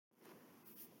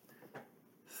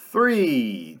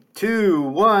Three, two,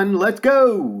 one, let's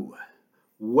go.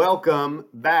 Welcome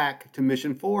back to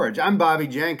Mission Forge. I'm Bobby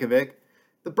Jankovic,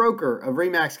 the broker of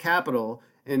Remax Capital,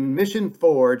 and Mission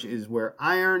Forge is where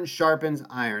iron sharpens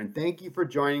iron. Thank you for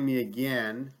joining me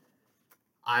again.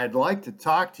 I'd like to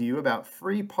talk to you about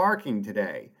free parking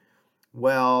today.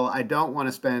 Well, I don't want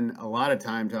to spend a lot of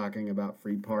time talking about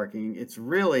free parking. It's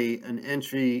really an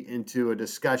entry into a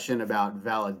discussion about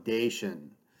validation.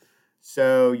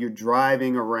 So you're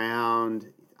driving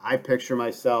around. I picture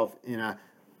myself in a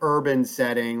urban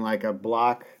setting, like a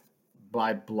block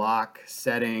by block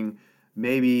setting.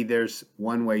 Maybe there's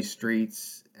one-way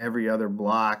streets every other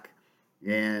block,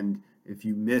 and if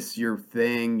you miss your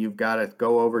thing, you've got to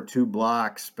go over 2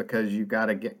 blocks because you've got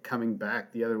to get coming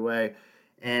back the other way,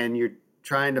 and you're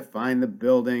trying to find the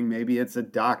building. Maybe it's a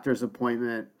doctor's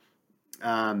appointment,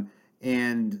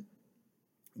 and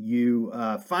you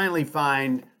finally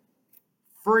find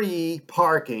free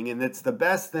parking, and it's the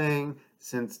best thing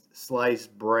since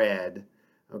sliced bread,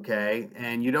 okay?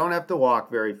 And you don't have to walk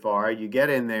very far. You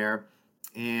get in there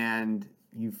and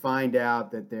you find out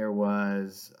that there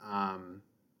was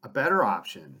a better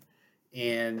option,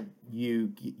 and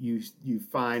you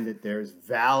find that there's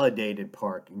validated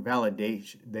parking.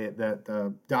 Validation,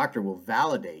 the doctor will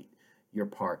validate your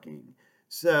parking.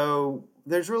 So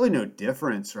there's really no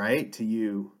difference, right, to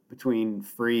you between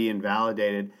free and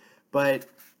validated. But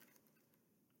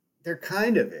there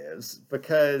kind of is,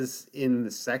 because in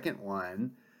the second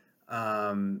one,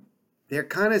 they're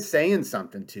kind of saying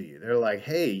something to you. They're like,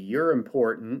 hey, you're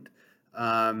important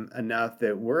enough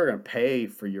that we're going to pay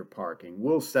for your parking.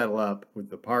 We'll settle up with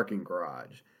the parking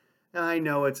garage. Now, I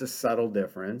know it's a subtle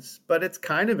difference, but it's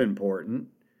kind of important.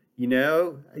 You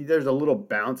know, there's a little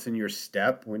bounce in your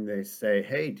step when they say,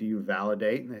 hey, do you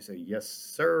validate? And they say, yes,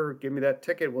 sir, give me that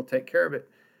ticket. We'll take care of it.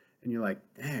 And you're like,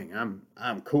 dang,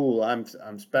 I'm cool. I'm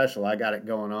special. I got it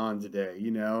going on today, you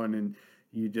know. And then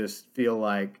you just feel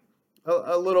like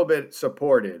a little bit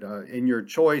supported in your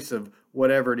choice of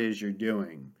whatever it is you're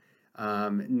doing.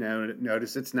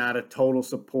 Notice it's not a total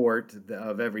support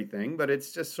of everything, but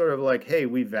it's just sort of like, hey,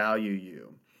 we value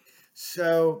you.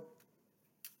 So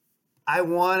I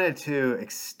wanted to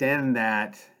extend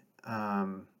that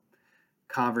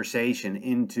conversation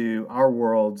into our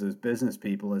worlds as business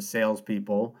people, as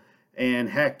salespeople. And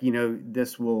heck, you know,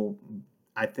 this will,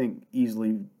 I think,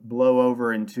 easily blow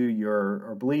over into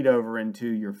or bleed over into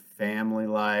your family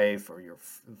life or your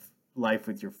life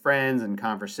with your friends and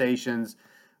conversations,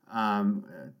 talking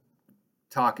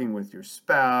with your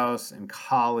spouse and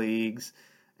colleagues,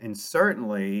 and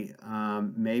certainly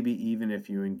maybe even if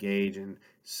you engage in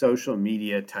social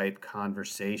media type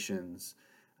conversations.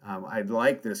 I'd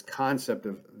like this concept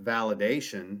of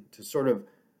validation to sort of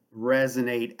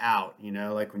resonate out, you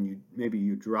know, like when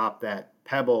you drop that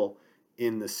pebble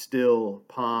in the still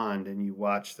pond and you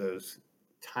watch those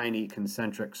tiny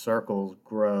concentric circles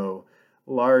grow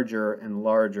larger and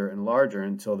larger and larger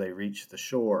until they reach the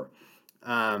shore.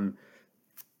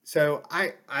 So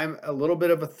I'm a little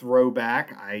bit of a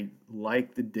throwback. I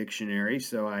like the dictionary,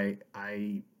 so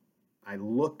I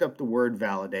looked up the word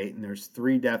validate, and there's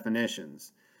 3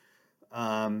 definitions.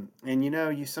 And you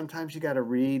know, sometimes you got to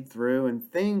read through and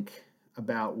think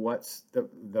about what's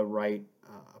the right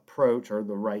approach or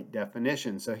the right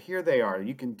definition. So here they are.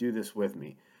 You can do this with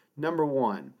me. Number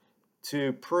 1,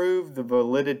 to prove the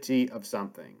validity of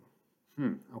something.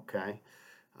 Okay.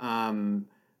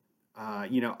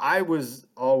 You know, I was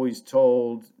always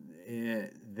told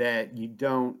that you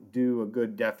don't do a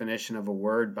good definition of a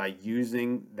word by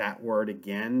using that word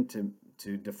again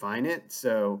to define it.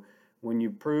 So when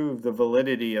you prove the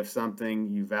validity of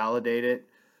something, you validate it.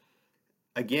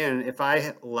 Again, if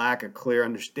I lack a clear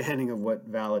understanding of what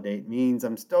validate means,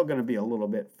 I'm still going to be a little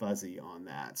bit fuzzy on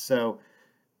that. So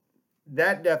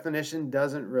that definition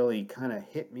doesn't really kind of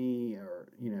hit me or,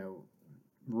 you know,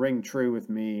 ring true with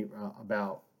me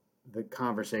about the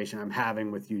conversation I'm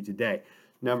having with you today.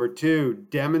 Number 2,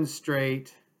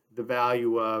 demonstrate the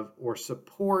value of or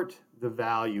support the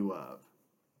value of.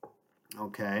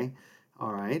 Okay.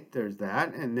 All right, there's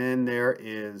that. And then there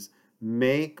is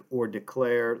make or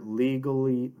declare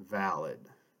legally valid.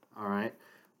 All right.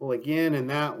 Well, again, in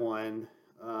that one,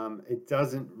 it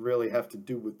doesn't really have to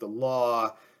do with the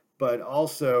law, but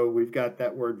also we've got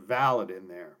that word valid in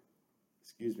there.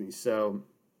 Excuse me. So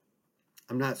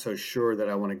I'm not so sure that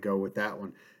I want to go with that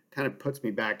one. Kind of puts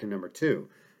me back to number 2.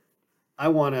 I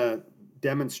want to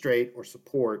demonstrate or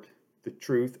support the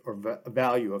truth or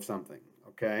value of something.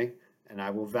 Okay. And I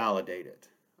will validate it.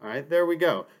 All right, there we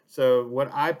go. So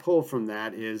what I pull from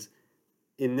that is,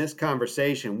 in this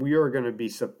conversation, we are going to be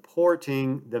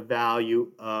supporting the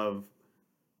value of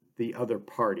the other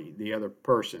party, the other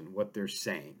person, what they're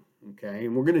saying. Okay,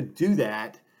 and we're going to do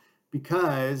that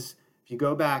because if you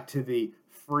go back to the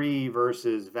free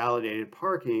versus validated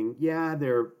parking, yeah,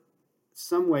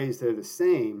 some ways they're the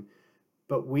same,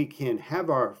 but we can have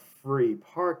our free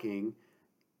parking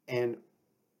and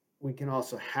we can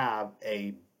also have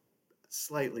a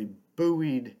slightly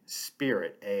buoyed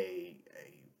spirit, a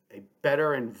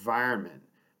better environment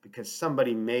because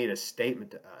somebody made a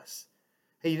statement to us.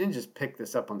 Hey, you didn't just pick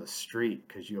this up on the street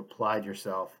because you applied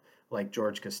yourself like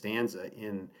George Costanza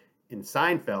in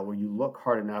Seinfeld, where you look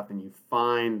hard enough and you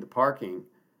find the parking.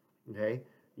 Okay,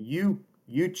 you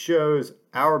chose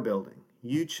our building.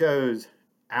 You chose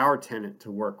our tenant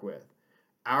to work with.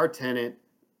 Our tenant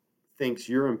thinks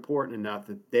you're important enough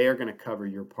that they're going to cover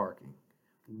your parking.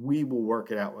 We will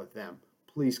work it out with them.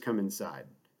 Please come inside.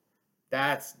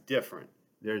 That's different.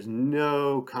 There's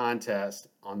no contest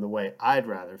on the way I'd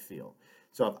rather feel.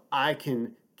 So if I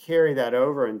can carry that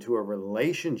over into a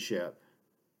relationship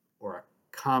or a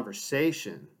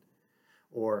conversation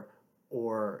or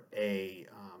a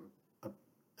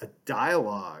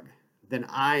dialogue, then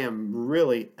I am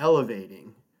really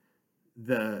elevating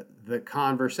the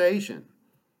conversation.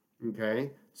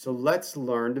 Okay, so let's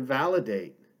learn to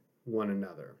validate one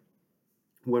another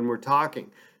when we're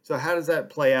talking. So how does that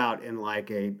play out in like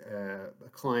a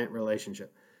client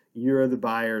relationship? You're the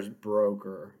buyer's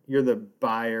broker, you're the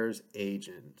buyer's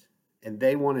agent, and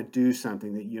they want to do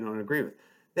something that you don't agree with.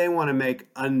 They want to make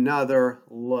another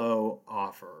low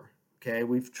offer. Okay,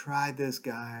 we've tried this,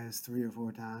 guys, 3 or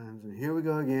 4 times, and here we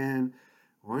go again.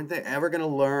 Weren't they ever going to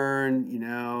learn? You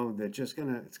know, they're just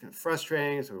it's going to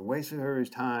frustrate us. We're wasting everybody's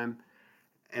time,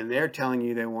 and they're telling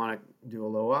you they want to do a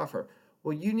low offer.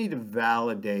 Well, you need to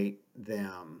validate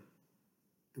them.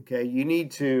 Okay, you need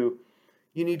to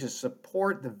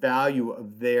support the value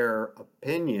of their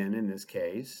opinion in this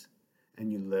case,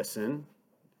 and you listen,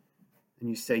 and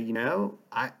you say, you know,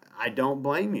 I don't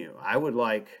blame you. I would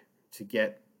like to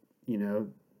get, you know,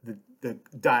 the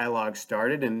dialogue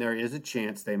started, and there is a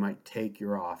chance they might take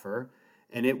your offer,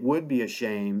 and it would be a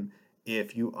shame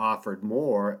if you offered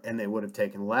more and they would have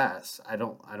taken less. I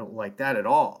don't like that at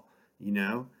all, you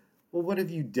know. Well, what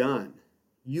have you done?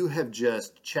 You have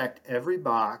just checked every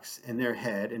box in their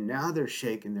head, and now they're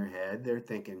shaking their head. They're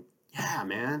thinking, yeah,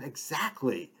 man,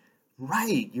 exactly.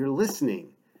 Right, you're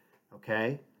listening,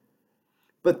 okay?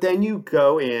 But then you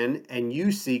go in and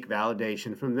you seek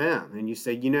validation from them, and you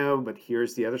say, you know, but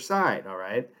here's the other side, all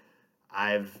right?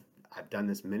 I've done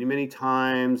this many, many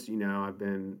times. You know, I've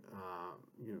been,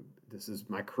 you know, this is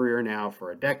my career now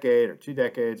for a decade or 2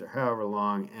 decades or however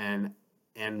long,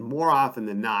 and more often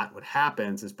than not, what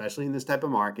happens, especially in this type of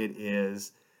market,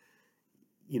 is,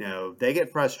 you know, they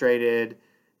get frustrated,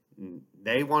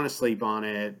 they want to sleep on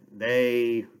it,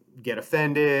 they get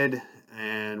offended,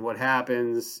 and what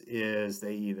happens is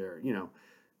they either, you know,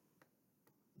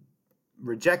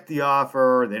 reject the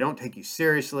offer, they don't take you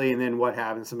seriously, and then what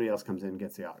happens? Somebody else comes in and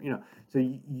gets the offer. You know, so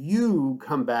you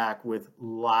come back with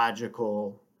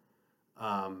logical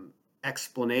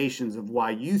explanations of why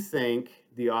you think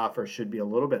the offer should be a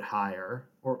little bit higher,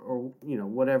 or you know,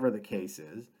 whatever the case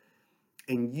is,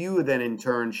 and you then in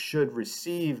turn should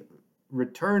receive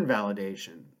return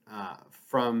validation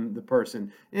from the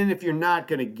person. And if you're not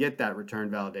going to get that return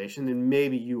validation, then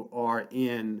maybe you are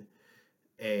in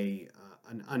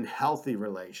an unhealthy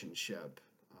relationship,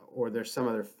 or there's some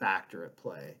other factor at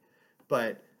play.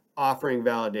 But offering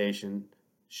validation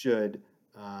should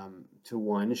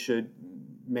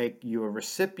make you a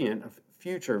recipient of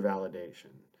future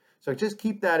validation. So just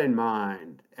keep that in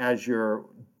mind as you're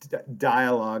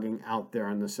dialoguing out there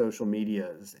on the social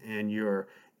medias, and you're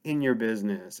in your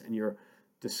business, and you're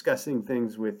discussing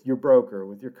things with your broker,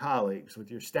 with your colleagues, with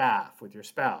your staff, with your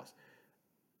spouse.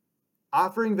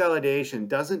 Offering validation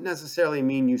doesn't necessarily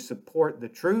mean you support the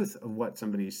truth of what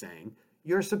somebody's saying.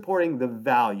 You're supporting the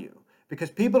value,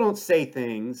 because people don't say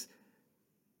things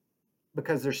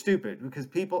because they're stupid, because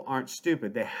people aren't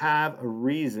stupid. They have a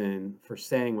reason for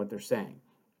saying what they're saying.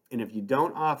 And if you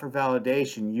don't offer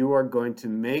validation, you are going to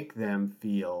make them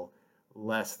feel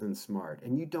less than smart.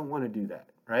 And you don't want to do that,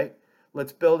 right?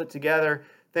 Let's build it together.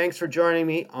 Thanks for joining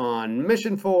me on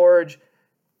Mission Forge.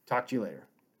 Talk to you later.